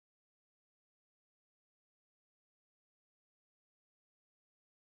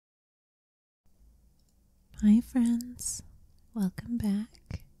Hi friends, welcome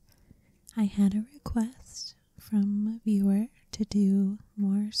back. I had a request from a viewer to do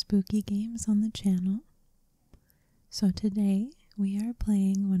more spooky games on the channel. So today we are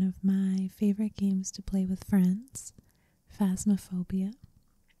playing one of my favorite games to play with friends, Phasmophobia.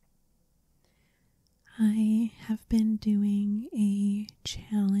 I have been doing a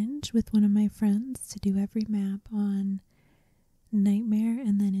challenge with one of my friends to do every map on Nightmare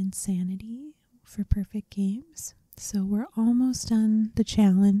and then Insanity for perfect games. So we're almost done the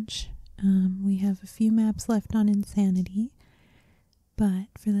challenge. We have a few maps left on Insanity, but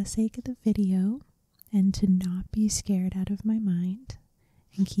for the sake of the video and to not be scared out of my mind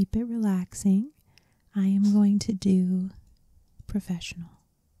and keep it relaxing, I am going to do professional.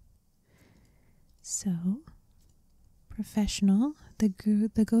 So, professional, the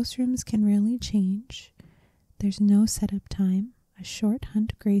ghost rooms can rarely change. There's no setup time, a short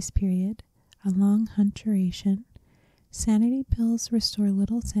hunt grace period, a long hunt duration. Sanity pills restore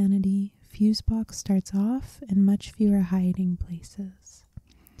little sanity, fuse box starts off, and much fewer hiding places.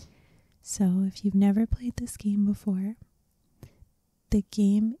 So if you've never played this game before, the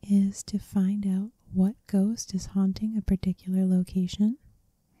game is to find out what ghost is haunting a particular location.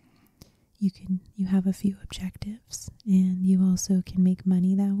 You have a few objectives, and you also can make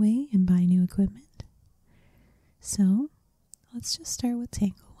money that way and buy new equipment. So let's just start with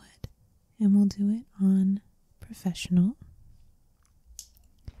Tanglewood, and we'll do it on professional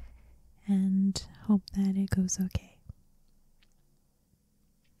and hope that it goes okay.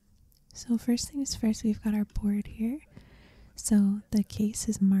 So first things first, we've got our board here. So the case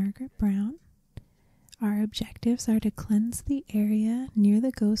is Margaret Brown. Our objectives are to cleanse the area near the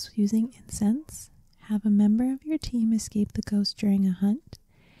ghost using incense, have a member of your team escape the ghost during a hunt,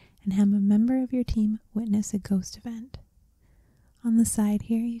 and have a member of your team witness a ghost event. On the side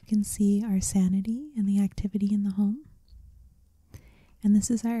here, you can see our sanity and the activity in the home. And this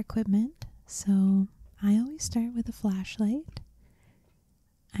is our equipment. So I always start with a flashlight.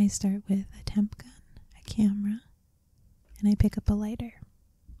 I start with a temp gun, a camera, and I pick up a lighter.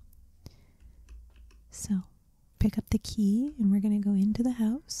 So pick up the key, and we're going to go into the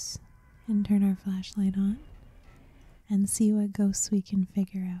house and turn our flashlight on and see what ghosts we can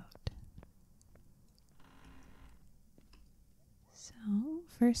figure out. So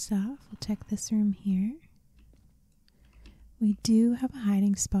first off, we'll check this room here. We do have a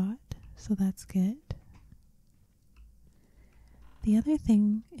hiding spot, so that's good. The other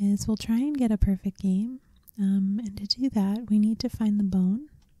thing is we'll try and get a perfect game, and to do that we need to find the bone,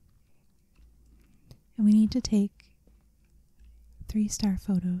 and we need to take 3-star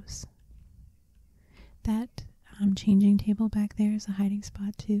photos. That changing table back there is a hiding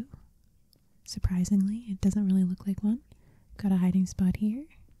spot too. Surprisingly, it doesn't really look like one. Got a hiding spot here.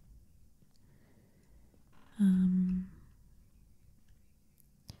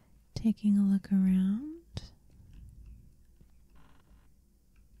 Taking a look around.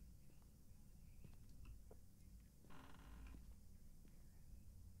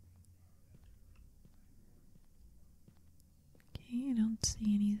 Okay, I don't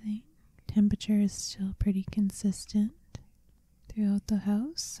see anything. Temperature is still pretty consistent throughout the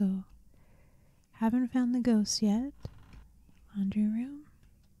house, so haven't found the ghost yet. Laundry room.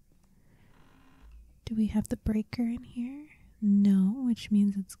 Do we have the breaker in here? No, which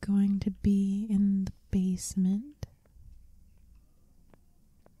means it's going to be in the basement.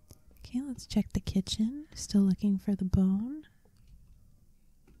 Okay, let's check the kitchen. Still looking for the bone.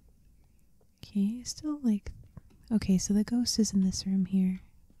 Okay, okay, so the ghost is in this room here.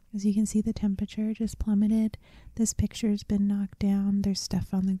 As you can see, the temperature just plummeted. This picture's been knocked down. There's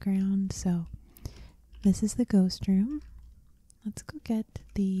stuff on the ground, so this is the ghost room. Let's go get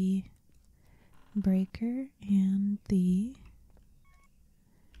the breaker and the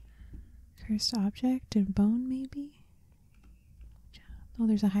cursed object and bone, maybe? Oh,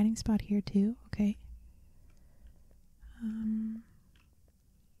 there's a hiding spot here too. Okay.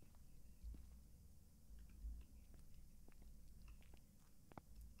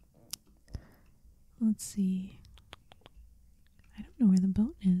 Let's see. I don't know where the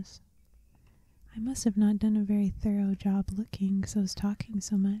bone is. I must have not done a very thorough job looking because I was talking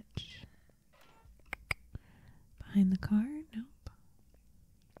so much. Behind the car? Nope.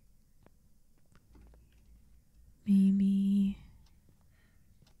 Maybe.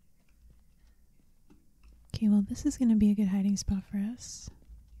 Okay, well, this is going to be a good hiding spot for us.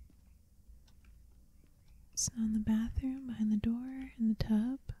 It's in the bathroom, behind the door, in the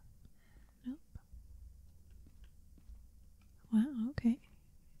tub. Nope. Wow, okay.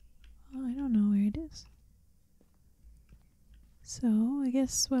 Well, I don't know where it is. So I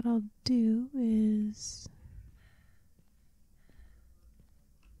guess what I'll do is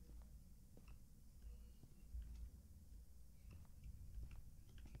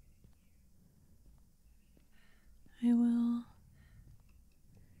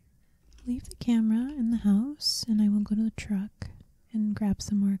leave the camera in the house and I will go to the truck and grab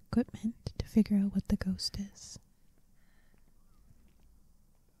some more equipment to figure out what the ghost is.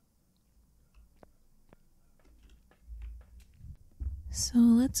 So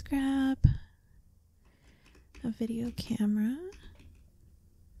let's grab a video camera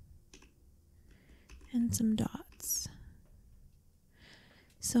and some dots.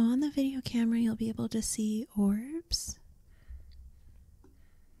 So on the video camera you'll be able to see orbs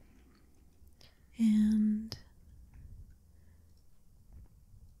and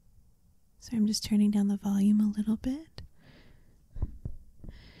so I'm just turning down the volume a little bit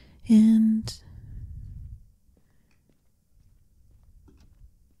and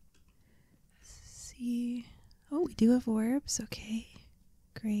see, oh, we do have orbs. Okay,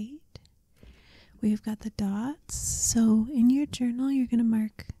 great. We've got the dots. So in your journal, you're going to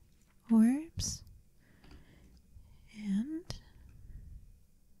mark orbs. And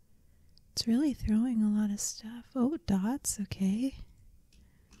it's really throwing a lot of stuff. Oh, dots. Okay.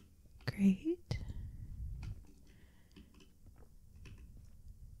 Great.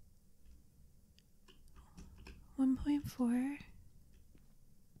 .4.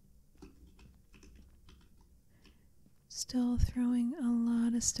 Still throwing a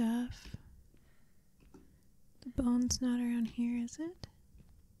lot of stuff. The bone's not around here, is it?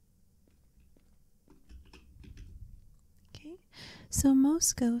 Okay, so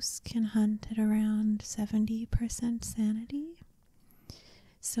most ghosts can hunt at around 70% sanity.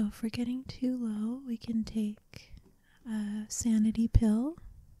 So if we're getting too low, we can take a sanity pill.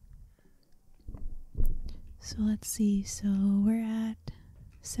 So let's see, so we're at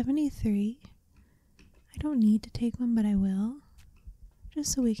 73. I don't need to take one, but I will,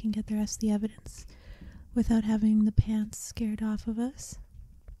 just so we can get the rest of the evidence without having the pants scared off of us.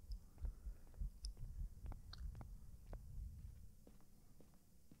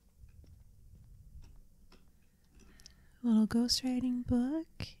 A little ghostwriting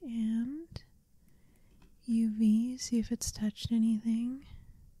book and UV, see if it's touched anything.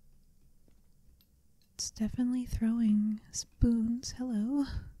 It's definitely throwing spoons. Hello.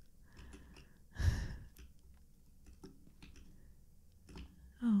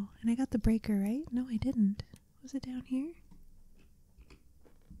 Oh, and I got the breaker, right? No, I didn't. Was it down here?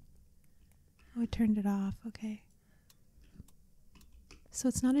 Oh, I turned it off. Okay. So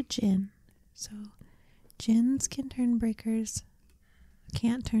it's not a djinn. So djinns can turn breakers,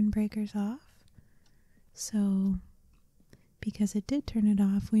 can't turn breakers off. So because it did turn it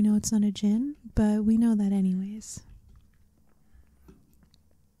off, we know it's not a djinn, but we know that anyways.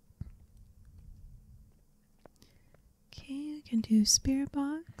 Okay, I can do spirit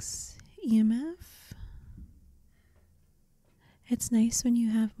box, EMF. It's nice when you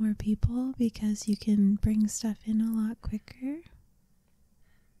have more people because you can bring stuff in a lot quicker.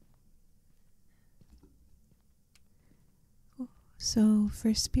 So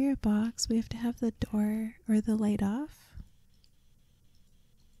for spirit box, we have to have the door or the light off.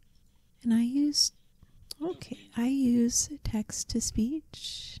 And I use text to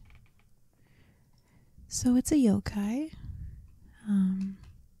speech. So it's a yokai,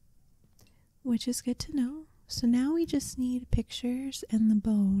 which is good to know. So now we just need pictures and the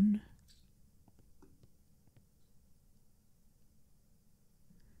bone.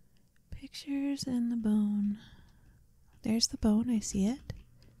 Pictures and the bone. There's the bone, I see it.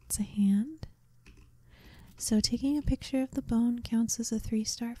 It's a hand. So taking a picture of the bone counts as a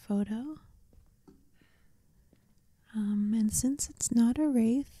 3-star photo. And since it's not a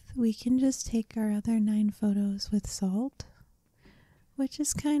wraith, we can just take our other 9 photos with salt, which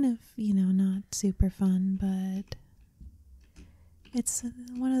is kind of, not super fun, but it's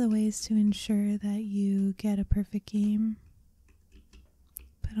one of the ways to ensure that you get a perfect game.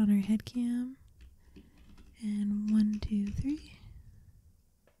 Put on our head cam. And 1, 2, 3.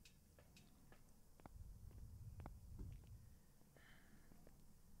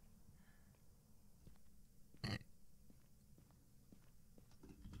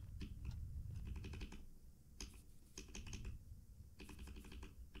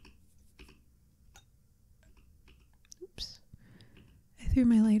 Oops. I threw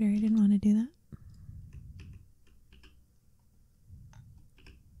my lighter. I didn't want to do that.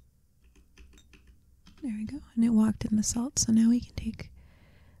 There we go. And it walked in the salt. So now we can take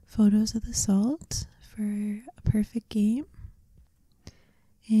photos of the salt for a perfect game.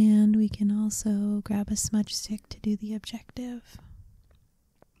 And we can also grab a smudge stick to do the objective.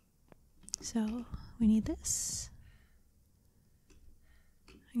 So we need this.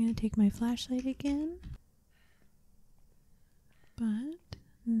 I'm going to take my flashlight again. But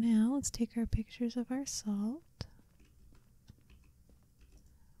now let's take our pictures of our salt.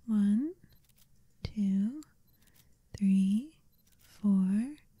 1, 2, 3, 4,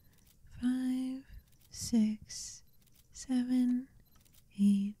 5, 6, 7,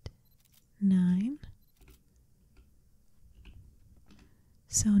 8, 9.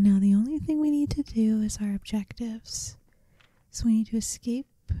 So now the only thing we need to do is our objectives. So we need to escape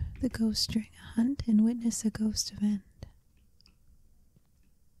the ghost during a hunt and witness a ghost event,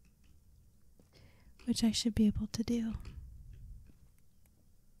 which I should be able to do.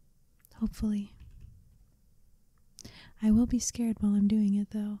 Hopefully. I will be scared while I'm doing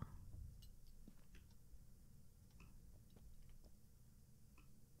it, though.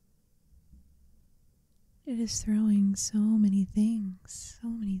 It is throwing so many things, so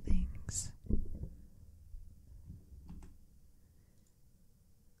many things.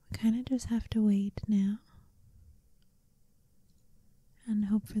 We kind of just have to wait now and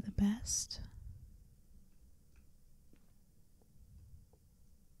hope for the best.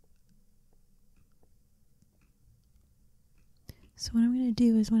 So what I'm going to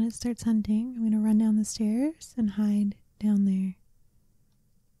do is when it starts hunting, I'm going to run down the stairs and hide down there.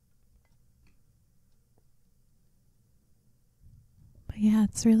 But yeah,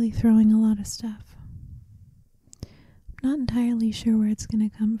 it's really throwing a lot of stuff. I'm not entirely sure where it's going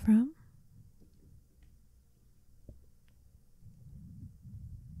to come from.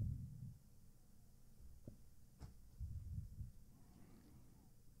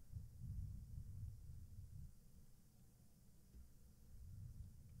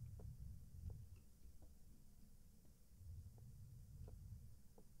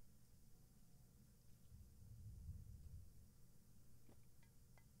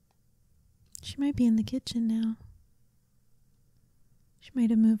 She might be in the kitchen now. She might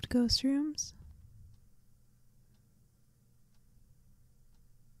have moved ghost rooms.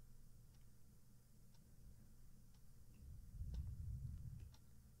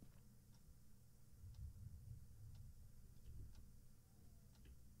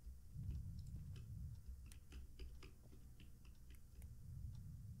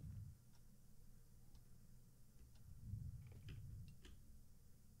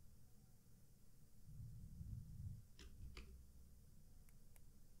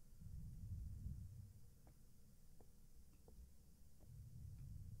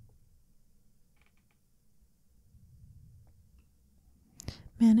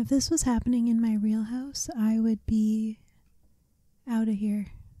 Man, if this was happening in my real house, I would be out of here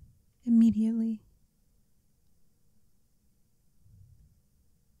immediately.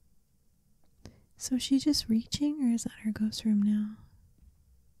 So is she just reaching, or is that her ghost room now?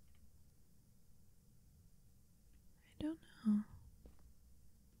 I don't know.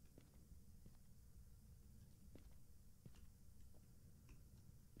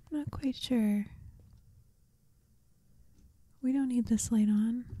 I'm not quite sure. We don't need this light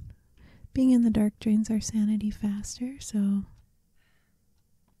on. Being in the dark drains our sanity faster, so...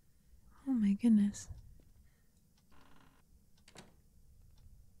 Oh my goodness.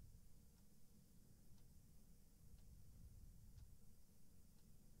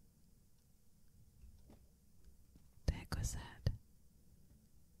 The heck was that?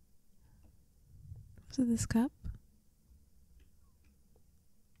 Was it this cup?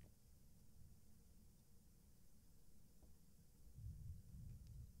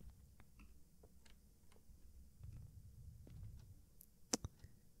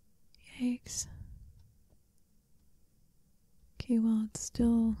 Yikes. Okay, well, it's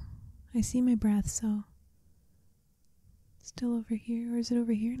still... I see my breath, so... It's still over here, or is it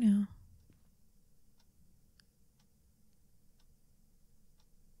over here now?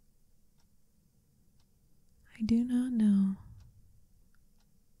 I do not know.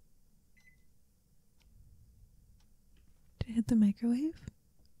 Did it hit the microwave?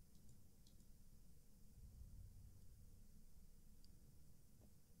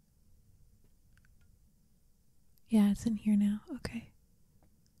 Yeah, it's in here now. Okay.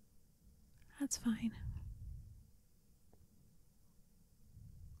 That's fine.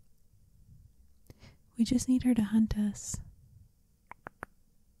 We just need her to hunt us.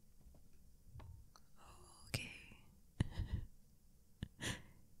 Okay.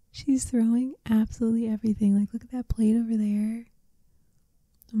 She's throwing absolutely everything. Like, look at that plate over there.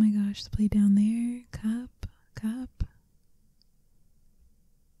 Oh my gosh, the plate down there. Cup, cup.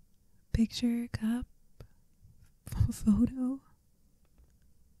 Picture, cup. Photo.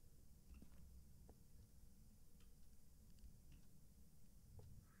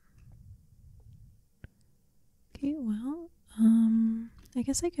 Okay, well, I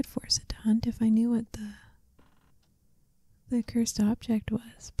guess I could force it to hunt if I knew what the cursed object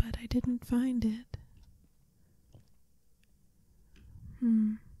was, but I didn't find it.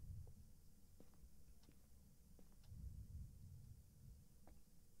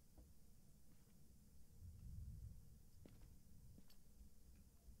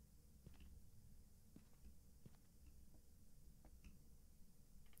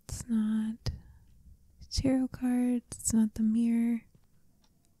 not tarot cards. It's not the mirror.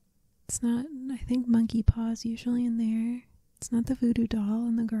 It's not, I think, monkey paws usually in there. It's not the voodoo doll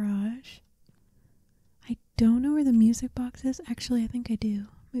in the garage. I don't know where the music box is. Actually, I think I do.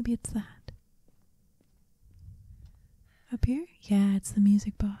 Maybe it's that. Up here? Yeah, it's the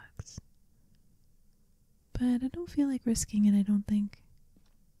music box. But I don't feel like risking it, I don't think.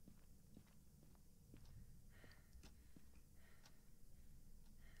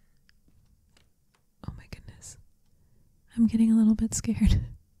 Oh my goodness. I'm getting a little bit scared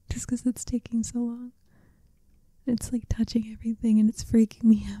just because it's taking so long. It's like touching everything and it's freaking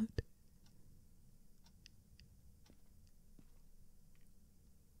me out.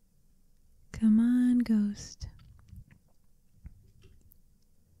 Come on, ghost.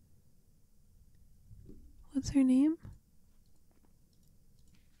 What's her name?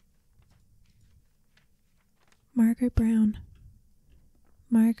 Margaret Brown.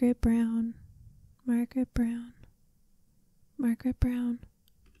 Margaret Brown. Margaret Brown. Margaret Brown.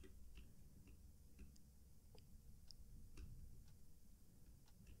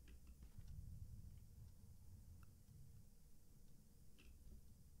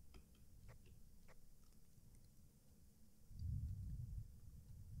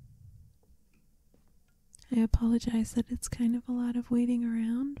 I apologize that it's kind of a lot of waiting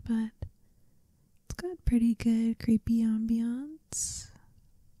around, but it's got pretty good creepy ambiance.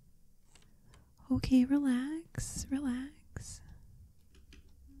 Okay, relax, relax.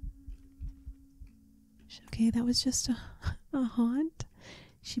 Okay, that was just a haunt.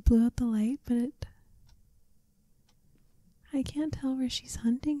 She blew out the light, but I can't tell where she's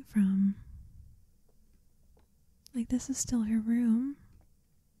hunting from. Like, this is still her room.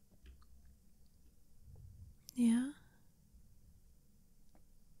 Yeah.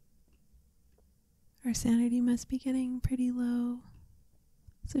 Our sanity must be getting pretty low,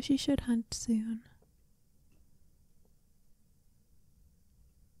 so she should hunt soon.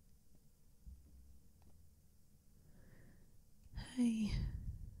 Hi.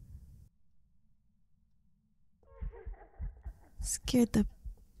 Scared the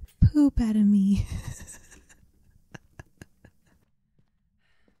poop out of me.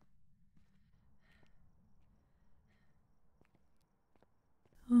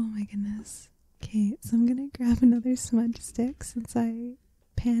 Oh my goodness. Okay, so I'm gonna grab another smudge stick since I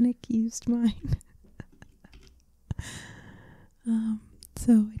panic used mine.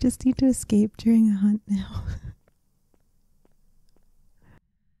 So I just need to escape during a hunt now.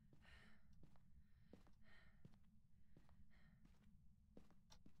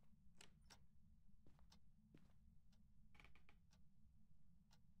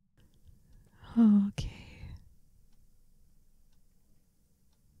 Okay.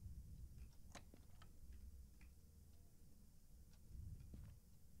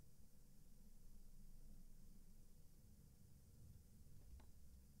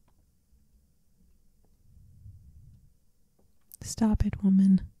 Stop it,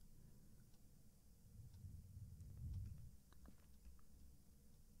 woman.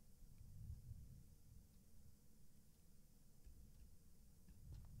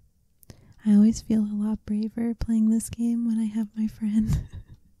 I always feel a lot braver playing this game when I have my friend.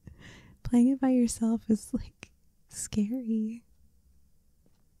 Playing it by yourself is like scary.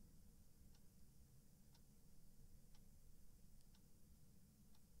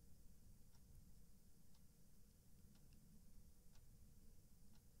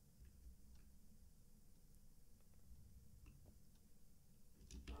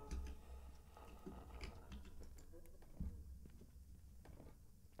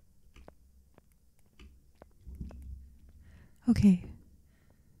 Okay.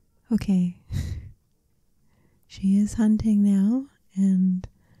 Okay. She is hunting now, and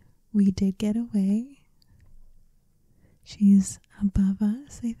we did get away. She's above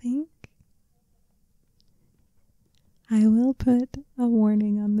us, I think. I will put a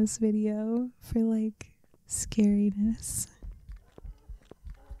warning on this video for, like, scariness.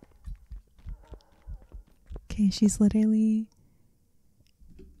 Okay, she's literally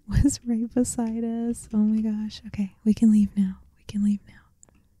was right beside us. Oh my gosh. Okay, we can leave now. We can leave now.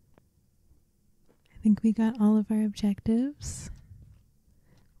 I think we got all of our objectives.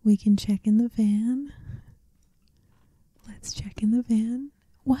 We can check in the van. Let's check in the van.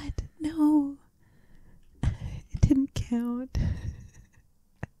 What? No. It didn't count.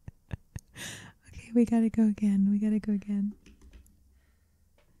 Okay, we gotta go again. We gotta go again.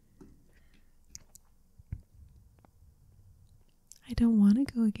 I don't want to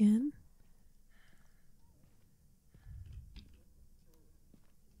go again.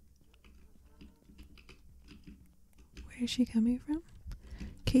 Where is she coming from?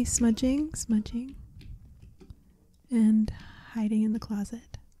 Okay, smudging, and hiding in the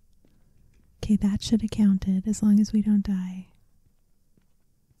closet. Okay, that should have counted as long as we don't die.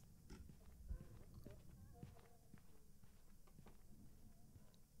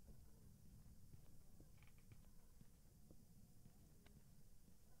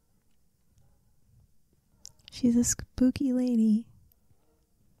 She's a spooky lady.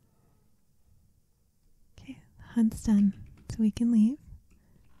 Okay, the hunt's done, so we can leave.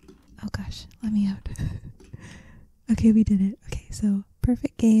 Oh gosh, let me out. Okay, we did it. Okay, so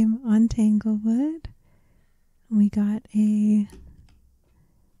perfect game on Tanglewood. We got a...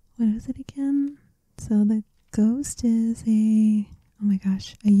 what was it again? So the ghost is a... oh my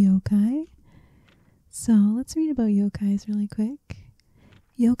gosh, a yokai. So let's read about yokais really quick.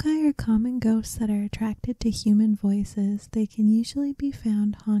 Yokai are common ghosts that are attracted to human voices. They can usually be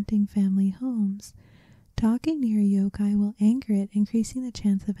found haunting family homes. Talking near a yokai will anger it, increasing the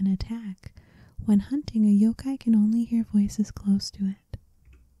chance of an attack. When hunting, a yokai can only hear voices close to it.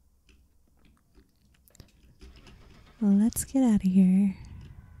 Let's get out of here.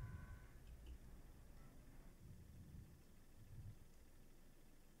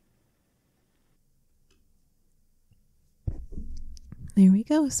 There we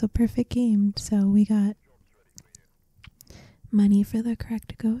go. So perfect game. So we got money for the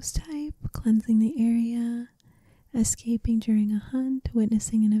correct ghost type, cleansing the area, escaping during a hunt,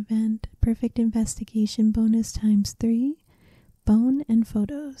 witnessing an event, perfect investigation bonus ×3, bone and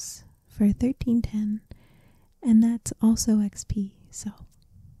photos for 1310. And that's also XP. So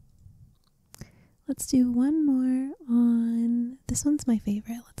let's do one more on... this one's my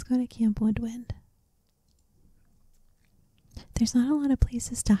favorite. Let's go to Camp Woodwind. There's not a lot of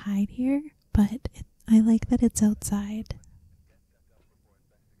places to hide here, but I like that it's outside.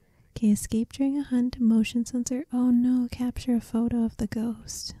 Okay, escape during a hunt, motion sensor. Oh no, capture a photo of the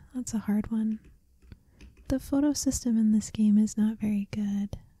ghost. That's a hard one. The photo system in this game is not very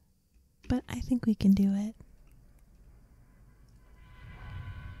good, but I think we can do it.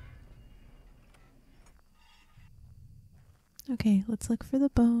 Okay, let's look for the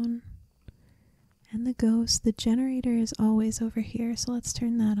bone and the ghost. The generator is always over here, so let's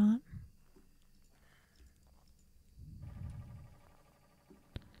turn that on.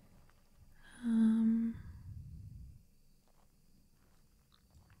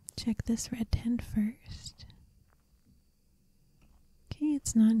 Check this red tent first. Okay,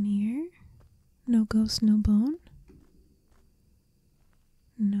 it's not near. No ghost, no bone.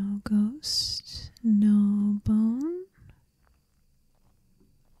 No ghost, no bone.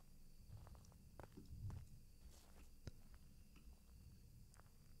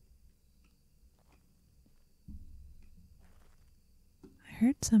 I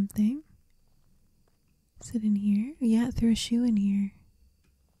heard something. Is it in here? Yeah, it threw a shoe in here.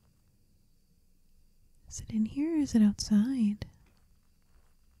 Is it in here or is it outside?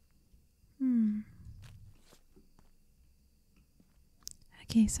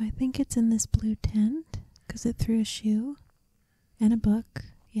 Okay, so I think it's in this blue tent because it threw a shoe and a book.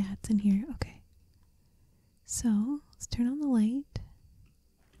 Yeah, it's in here. Okay. So, let's turn on the light.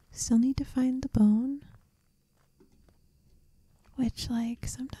 Still need to find the bone. Which, like,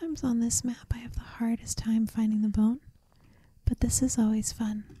 sometimes on this map I have the hardest time finding the bone. But this is always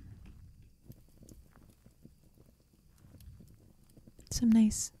fun. Some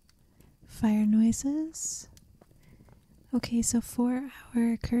nice fire noises. Okay, so for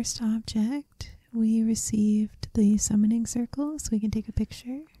our cursed object, we received the summoning circle, so we can take a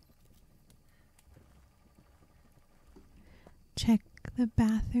picture. Check the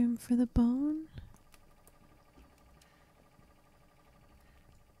bathroom for the bone.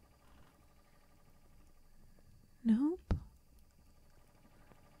 Nope.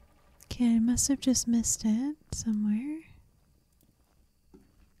 Okay, I must have just missed it somewhere.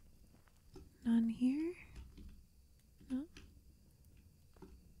 None here. No.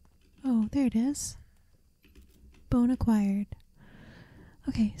 Oh, there it is. Bone acquired.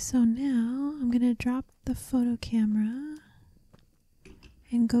 Okay, so now I'm gonna drop the photo camera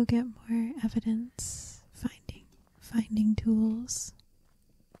and go get more evidence. Finding tools.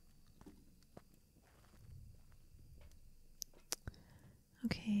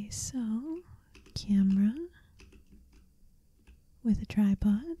 Okay, so camera with a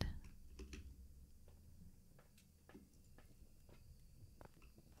tripod.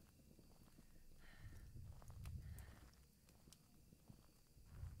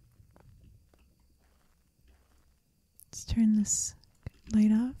 Let's turn this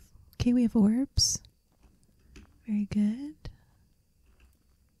light off. Okay, we have orbs. Very good.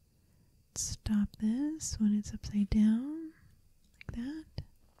 Let's stop this when it's upside down, like that.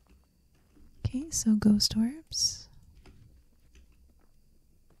 Okay, so ghost orbs.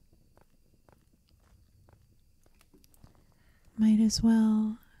 Might as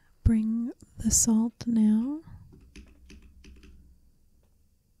well bring the salt now.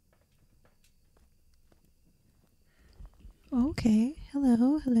 Okay,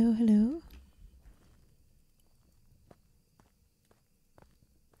 hello, hello, hello.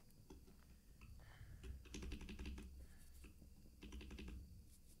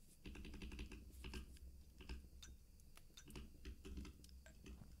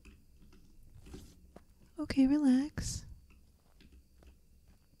 Okay, relax.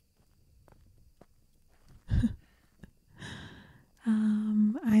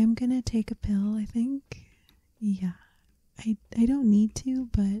 I'm gonna take a pill, I think. Yeah. I don't need to,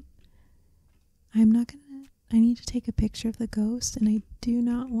 but I'm not gonna. I need to take a picture of the ghost, and I do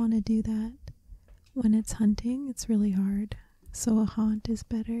not want to do that when it's hunting. It's really hard. So a haunt is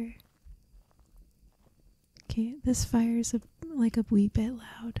better. Okay, this fire's like a wee bit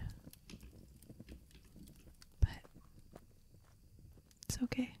loud. But it's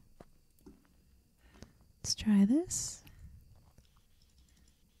okay. Let's try this.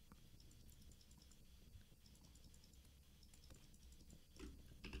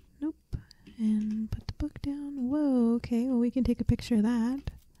 Nope. And put the book down. Whoa, okay. Well, we can take a picture of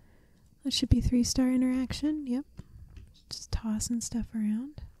that. That should be 3-star interaction. Yep. Just tossing stuff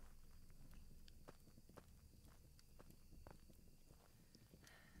around.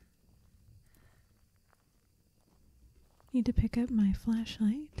 Need to pick up my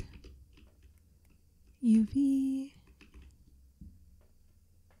flashlight. UV.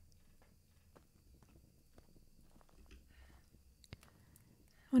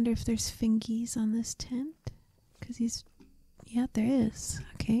 Wonder if there's fingies on this tent. Because he's... Yeah, there is.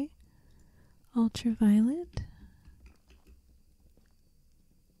 Okay. Ultraviolet.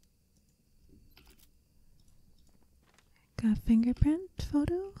 Got fingerprint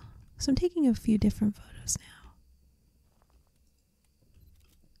photo. So I'm taking a few different photos now.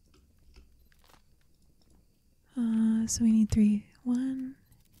 So we need 3. 1,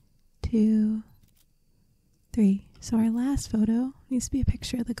 2, 3. So our last photo needs to be a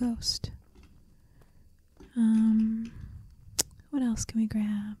picture of the ghost. What else can we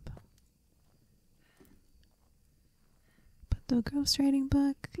grab? Put the ghost writing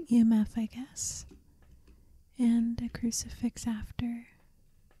book, EMF, I guess, and a crucifix after.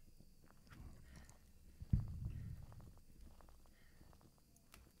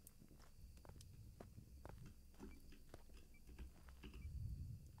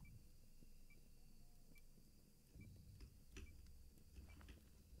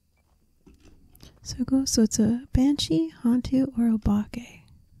 So it's a banshee, hantu, or obake.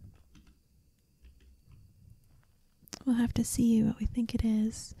 We'll have to see what we think it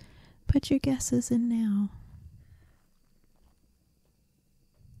is. Put your guesses in now.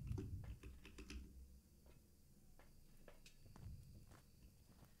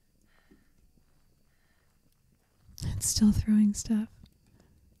 It's still throwing stuff.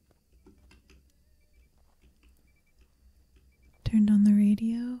 Turned on the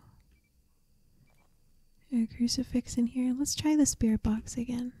radio. A crucifix in here. Let's try the spirit box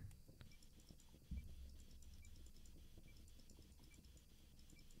again.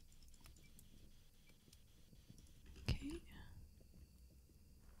 Okay.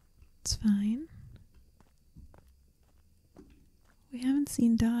 It's fine. We haven't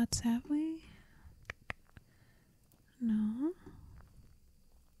seen dots, have we? No.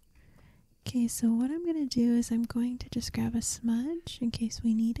 Okay, so what I'm going to do is I'm going to just grab a smudge in case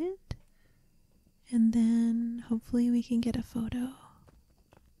we need it. And then hopefully we can get a photo.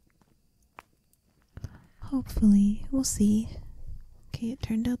 Hopefully. We'll see. Okay, it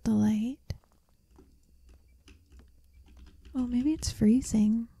turned out the light. Oh, maybe it's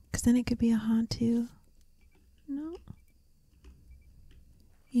freezing. Because then it could be a hantu. No.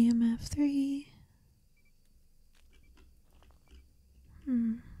 EMF 3.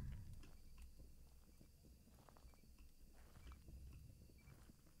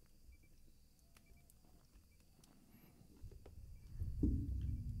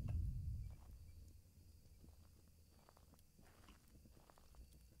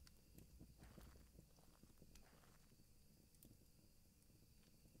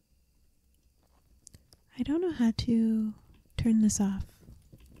 I don't know how to turn this off.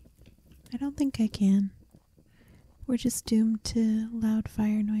 I don't think I can. We're just doomed to loud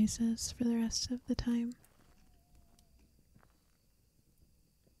fire noises for the rest of the time.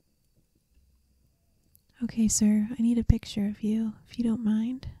 Okay, sir, I need a picture of you, if you don't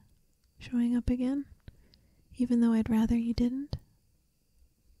mind showing up again, even though I'd rather you didn't.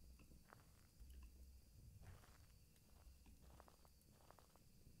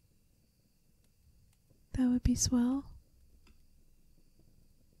 That would be swell.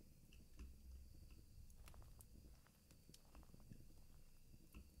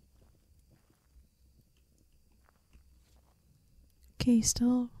 Okay,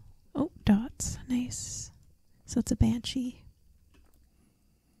 still. Oh, dots. Nice. So it's a banshee.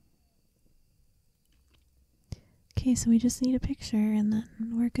 Okay, so we just need a picture and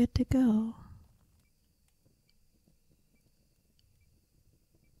then we're good to go.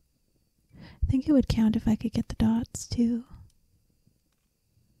 I think it would count if I could get the dots too.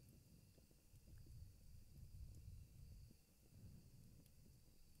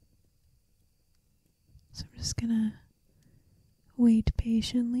 So I'm just gonna wait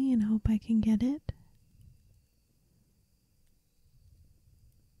patiently and hope I can get it.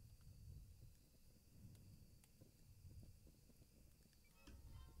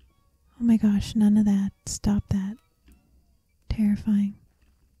 Oh my gosh, none of that. Stop that. Terrifying.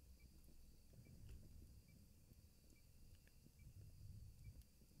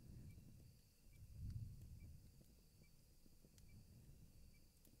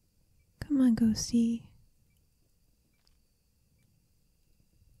 Come on, Ghosty.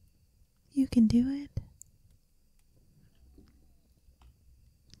 You can do it.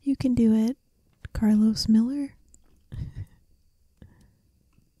 You can do it, Carlos Miller.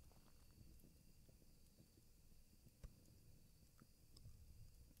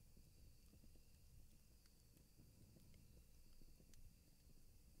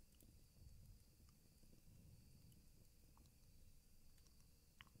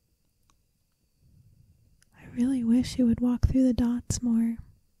 I really wish it would walk through the dots more.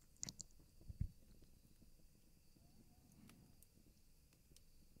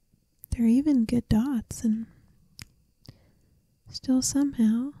 They're even good dots, and still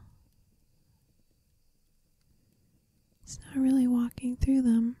somehow it's not really walking through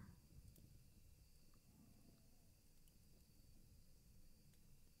them.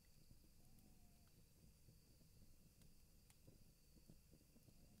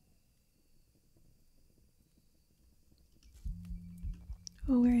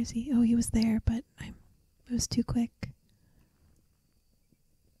 Oh, where is he? Oh, he was there, but it was too quick.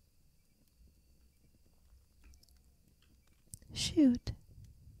 Shoot.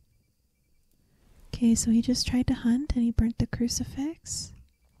 Okay, so he just tried to hunt and he burnt the crucifix.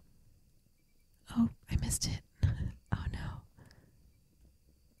 Oh, I missed it. Oh no.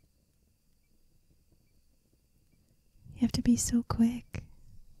 You have to be so quick.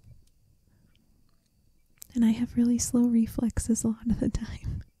 And I have really slow reflexes a lot of the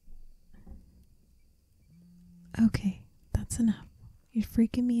time. Okay, that's enough. You're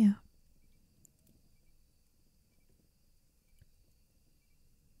freaking me out.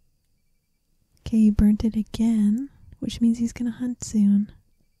 Okay, he burnt it again, which means he's gonna hunt soon.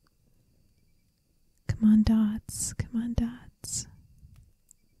 Come on, dots. Come on, dots.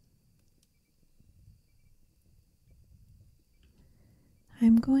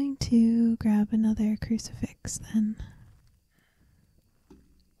 I'm going to grab another crucifix then,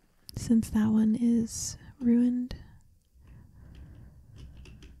 since that one is ruined.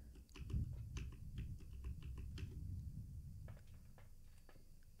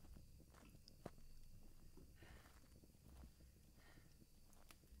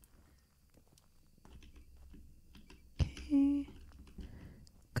 Okay,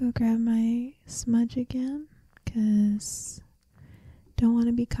 go grab my smudge again, because don't want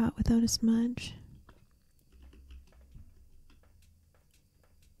to be caught without a smudge.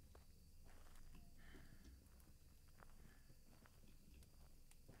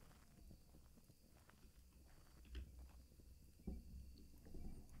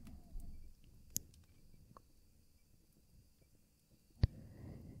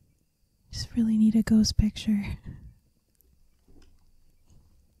 Just really need a ghost picture.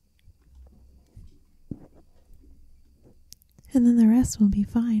 And then the rest will be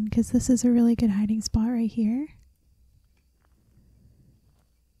fine, because this is a really good hiding spot right here.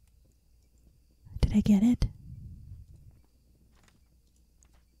 Did I get it?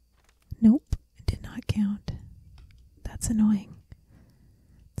 Nope, it did not count. That's annoying.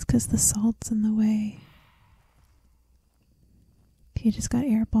 It's because the salt's in the way. Okay, just got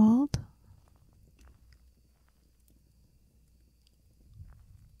airballed.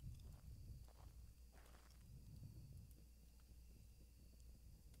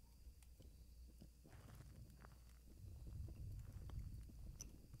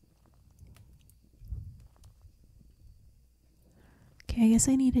 Okay, I guess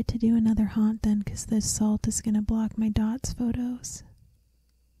I needed to do another haunt then, because this salt is going to block my dots photos.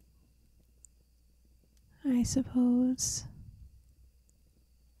 I suppose.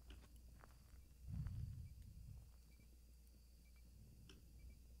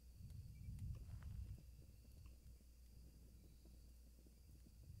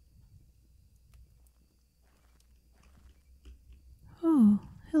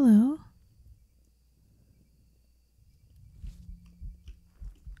 Hello.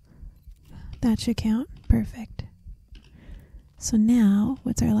 That should count. Perfect. So now,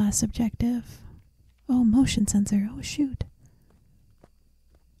 what's our last objective? Oh, motion sensor. Oh, shoot.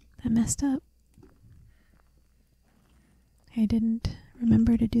 That messed up. I didn't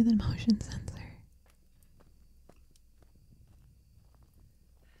remember to do the motion sensor.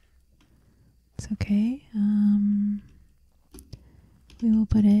 It's okay. We will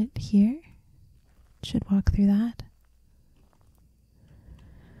put it here. Should walk through that.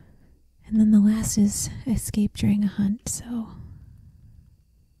 And then the last is escape during a hunt, so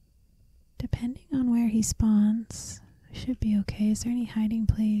depending on where he spawns, we should be okay. Is there any hiding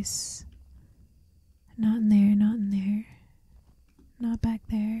place? Not in there, not in there. Not back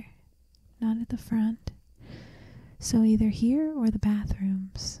there. Not at the front. So either here or the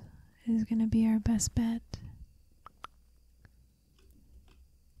bathrooms is going to be our best bet.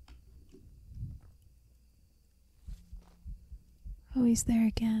 Oh, he's there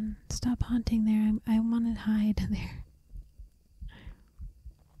again. Stop haunting there. I want to hide there.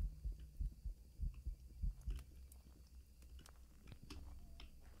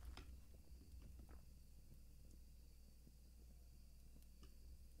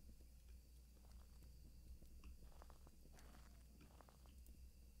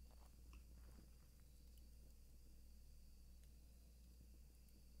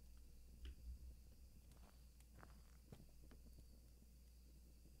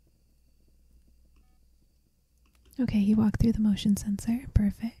 Okay, he walked through the motion sensor.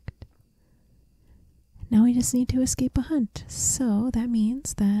 Perfect. Now we just need to escape a hunt. So that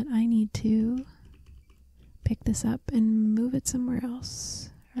means that I need to pick this up and move it somewhere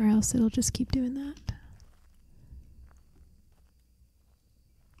else, or else it'll just keep doing that.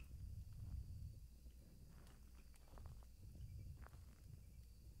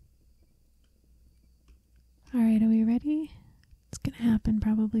 Alright, are we ready? It's gonna happen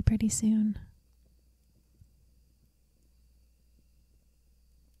probably pretty soon.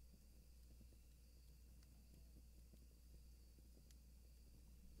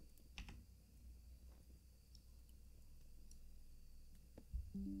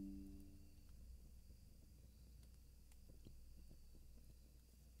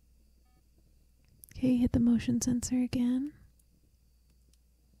 Okay, hit the motion sensor again.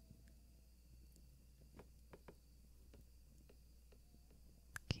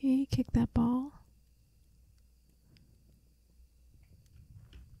 Okay, kick that ball.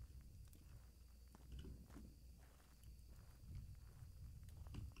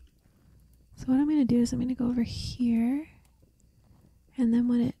 So what I'm going to do is I'm going to go over here, and then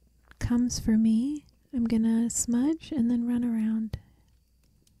when it comes for me, I'm going to smudge and then run around.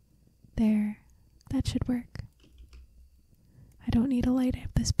 There. That should work. I don't need to light up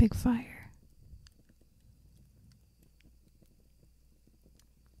this big fire.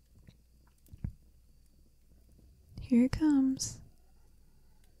 Here it comes.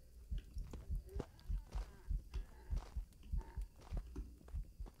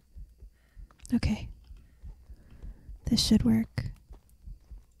 Okay. This should work.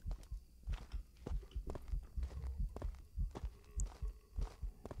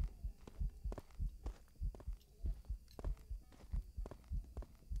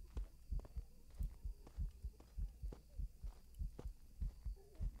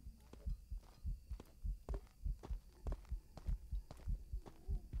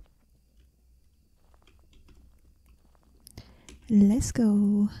 Let's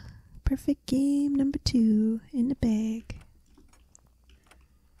go. Perfect game number 2 in the bag.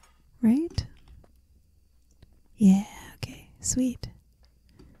 Right? Yeah, okay, sweet.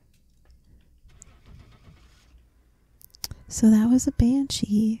 So that was a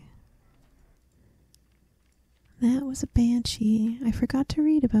banshee. That was a banshee. I forgot to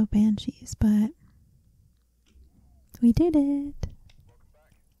read about banshees, but we did it.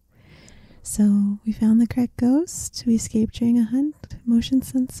 So we found the correct ghost. We escaped during a hunt. Motion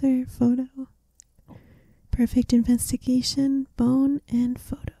sensor, photo. Perfect investigation, bone, and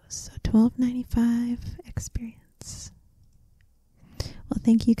photos. So $12.95 experience. Well,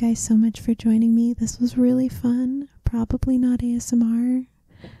 thank you guys so much for joining me. This was really fun. Probably not ASMR,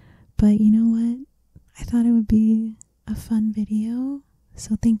 but you know what? I thought it would be a fun video.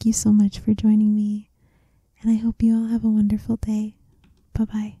 So thank you so much for joining me. And I hope you all have a wonderful day.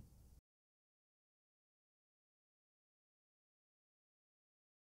 Bye-bye.